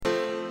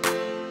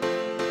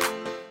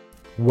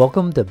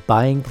Welcome to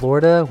Buying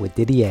Florida with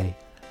Didier.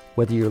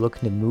 Whether you're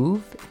looking to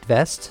move,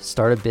 invest,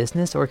 start a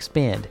business, or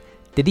expand,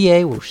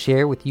 Didier will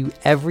share with you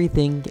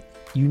everything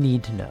you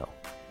need to know.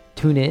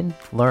 Tune in,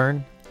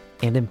 learn,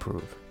 and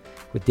improve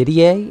with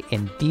Didier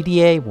and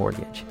DDA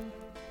Mortgage.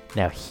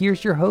 Now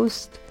here's your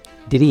host,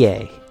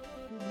 Didier.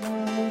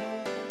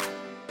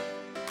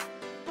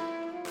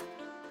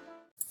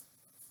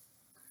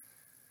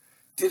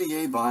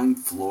 Didier Buying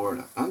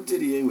Florida. I'm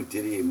Didier with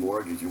Didier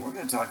Mortgage, and we're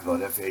going to talk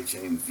about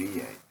FHA and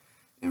VA.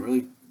 And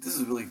really, this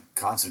is really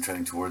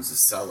concentrating towards the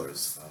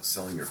sellers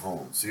selling your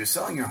home. So you're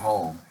selling your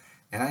home,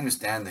 and I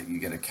understand that you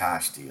get a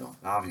cash deal.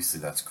 Now, obviously,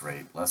 that's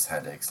great. Less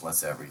headaches,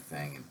 less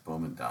everything, and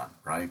boom and done,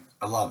 right?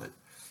 I love it.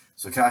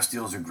 So cash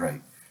deals are great.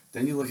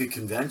 Then you look at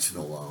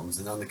conventional loans,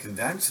 and on the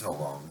conventional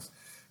loans,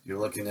 you're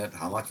looking at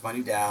how much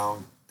money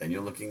down. Then you're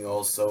looking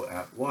also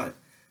at what?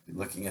 You're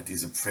looking at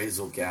these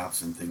appraisal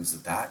gaps and things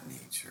of that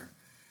nature.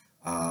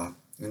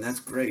 And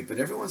that's great, but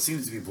everyone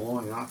seems to be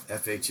blowing off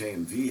FHA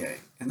and VA,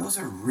 and those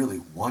are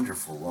really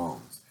wonderful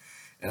loans.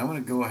 And I'm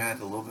going to go ahead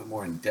a little bit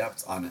more in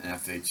depth on an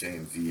FHA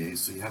and VA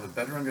so you have a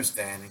better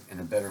understanding and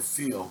a better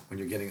feel when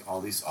you're getting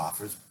all these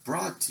offers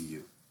brought to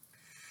you.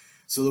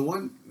 So the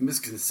one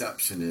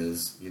misconception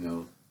is,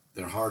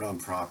 they're hard on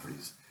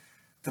properties.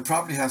 The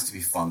property has to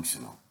be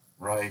functional,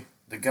 right?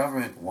 The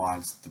government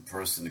wants the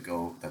person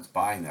that's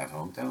buying that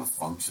home to have a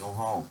functional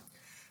home.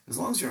 As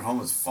long as your home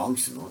is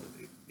functional,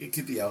 it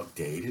could be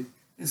outdated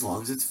as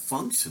long as it's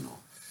functional.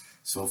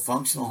 So a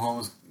functional home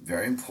is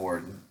very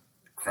important.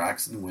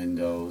 Cracks in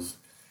windows,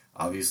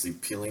 obviously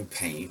peeling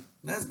paint.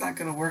 That's not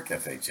going to work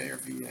FHA or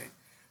VA.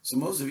 So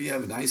most of you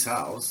have a nice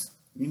house,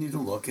 you need to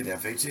look at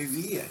FHA,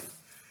 VA.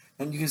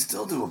 And you can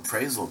still do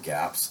appraisal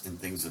gaps and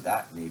things of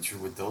that nature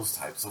with those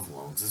types of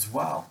loans as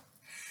well.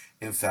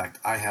 In fact,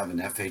 I have an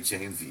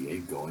FHA and VA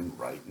going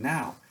right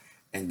now.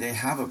 And they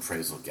have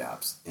appraisal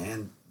gaps.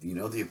 And, the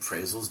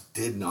appraisals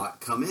did not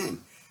come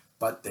in.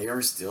 But they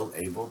are still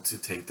able to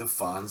take the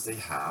funds they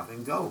have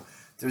and go.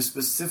 There's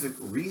specific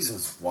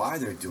reasons why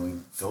they're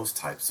doing those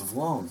types of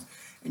loans.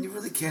 And you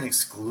really can't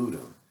exclude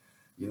them.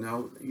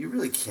 You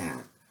really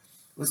can't.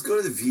 Let's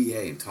go to the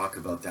VA and talk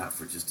about that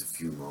for just a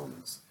few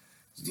moments.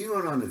 Do you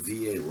know on a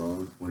VA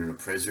loan, when an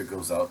appraiser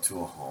goes out to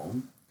a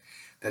home,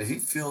 that if he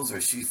feels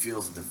or she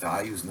feels that the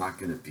value is not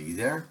going to be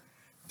there,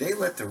 they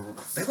let the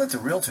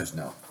realtors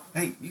know.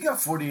 Hey, you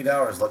got 48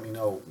 hours, let me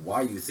know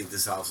why you think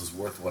this house is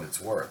worth what it's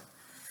worth.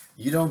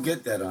 You don't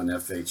get that on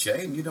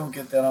FHA, and you don't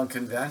get that on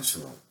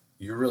conventional.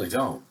 You really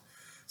don't.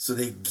 So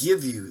they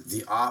give you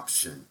the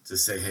option to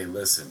say, hey,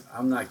 listen,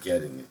 I'm not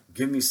getting it.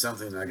 Give me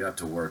something that I got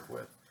to work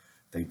with.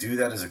 They do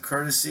that as a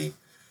courtesy.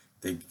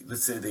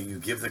 Let's say that you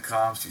give the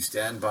comps, you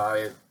stand by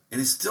it, and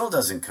it still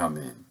doesn't come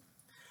in.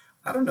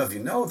 I don't know if you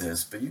know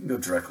this, but you can go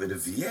directly to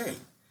VA.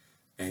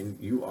 And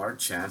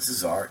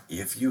chances are,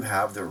 if you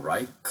have the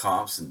right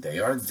comps and they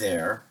are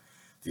there,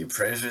 the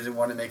appraiser didn't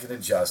want to make an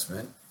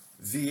adjustment,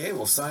 VA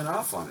will sign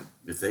off on it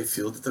if they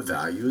feel that the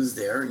value is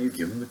there and you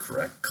give them the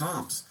correct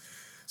comps.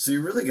 So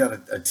you really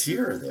got a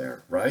tier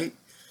there, right?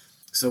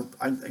 So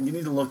you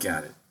need to look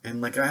at it.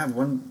 And I have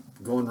one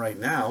going right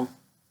now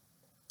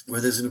where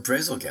there's an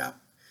appraisal gap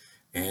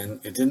and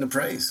it didn't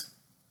appraise.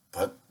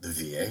 But the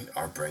VA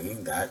are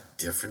bringing that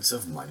difference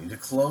of money to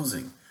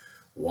closing.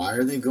 Why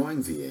are they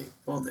going VA?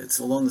 Well, it's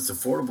a loan that's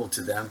affordable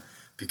to them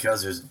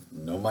because there's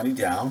no money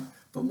down,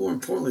 but more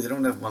importantly, they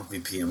don't have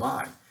monthly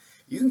PMI.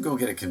 You can go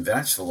get a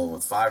conventional loan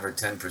with 5 or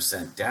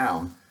 10%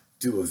 down,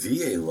 do a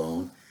VA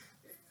loan,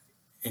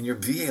 and your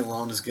VA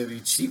loan is going to be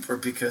cheaper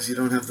because you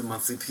don't have the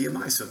monthly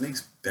PMI. So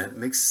it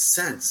makes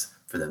sense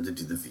for them to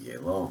do the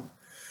VA loan.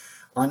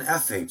 On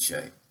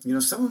FHA,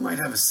 someone might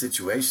have a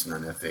situation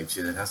on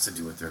FHA that has to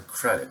do with their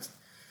credit,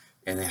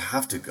 and they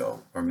have to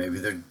go, or maybe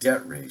their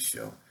debt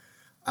ratio,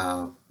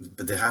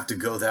 but they have to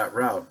go that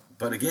route.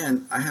 But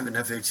again, I have an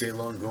FHA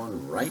loan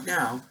going right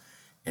now,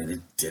 and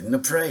it didn't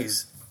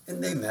appraise.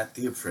 And they met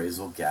the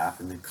appraisal gap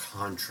in the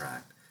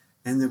contract,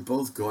 and they're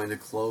both going to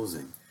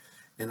closing.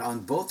 And on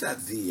both that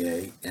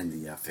VA and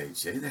the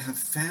FHA, they have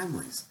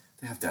families.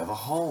 They have to have a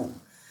home.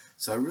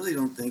 So I really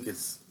don't think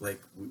it's we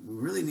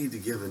really need to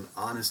give an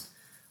honest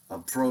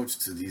approach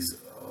to these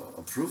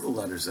approval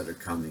letters that are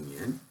coming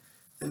in,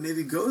 and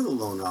maybe go to the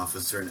loan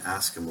officer and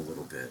ask him a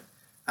little bit.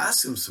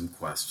 Ask him some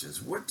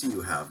questions. What do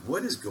you have?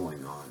 What is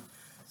going on?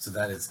 So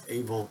that it's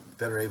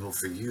better able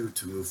for you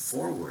to move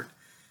forward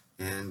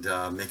and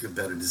make a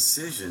better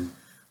decision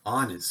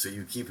on it. So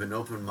you keep an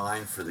open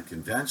mind for the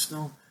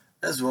conventional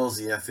as well as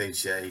the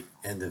FHA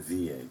and the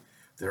VA.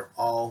 They're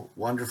all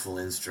wonderful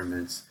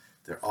instruments.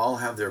 They all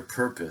have their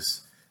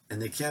purpose,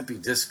 and they can't be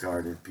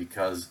discarded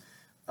because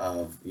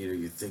of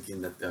you're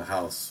thinking that the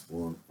house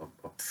will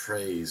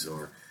appraise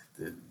or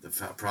the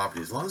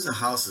property. As long as the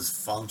house is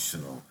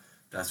functional,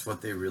 that's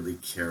what they really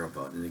care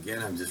about. And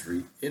again, I'm just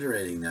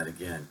reiterating that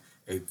again.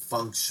 A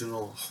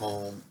functional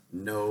home,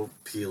 no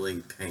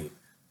peeling paint.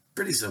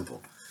 Pretty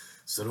simple.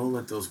 So don't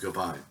let those go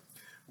by.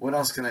 What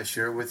else can I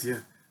share with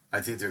you? I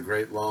think they're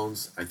great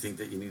loans. I think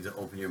that you need to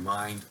open your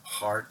mind,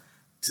 heart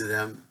to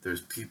them.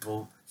 There's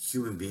people,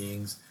 human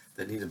beings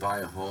that need to buy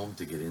a home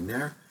to get in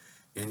there.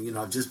 And,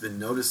 I've just been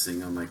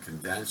noticing on my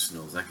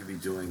conventionals, I could be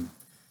doing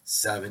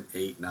 7,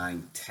 8,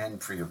 9, 10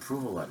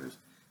 pre-approval letters.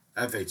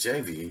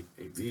 FHA,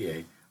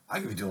 VA, I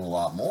could be doing a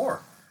lot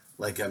more.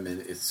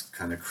 It's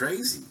kind of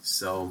crazy.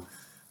 So,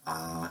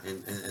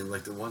 and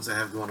like the ones I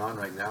have going on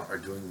right now are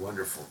doing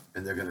wonderful,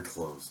 and they're going to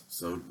close.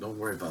 So don't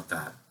worry about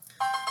that.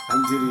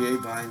 I'm Didier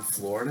Buying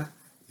Florida.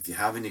 If you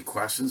have any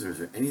questions or is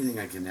there anything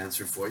I can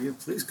answer for you,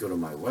 please go to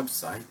my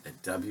website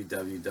at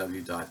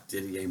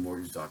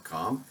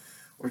www.didiermortgage.com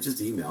or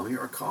just email me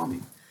or call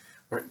me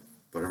or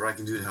whatever I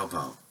can do to help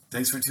out.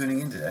 Thanks for tuning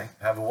in today.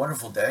 Have a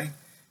wonderful day.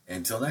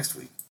 Until next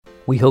week.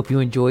 We hope you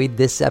enjoyed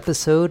this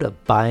episode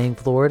of Buying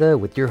Florida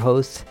with your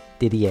host,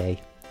 Didier.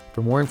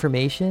 For more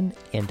information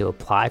and to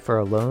apply for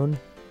a loan,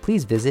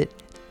 please visit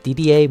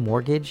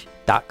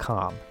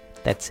ddamortgage.com.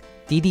 That's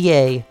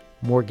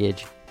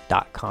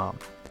ddamortgage.com.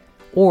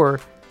 Or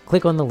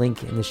click on the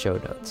link in the show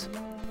notes.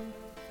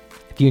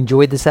 If you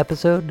enjoyed this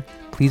episode,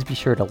 please be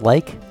sure to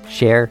like,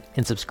 share,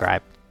 and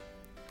subscribe.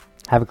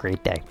 Have a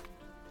great day.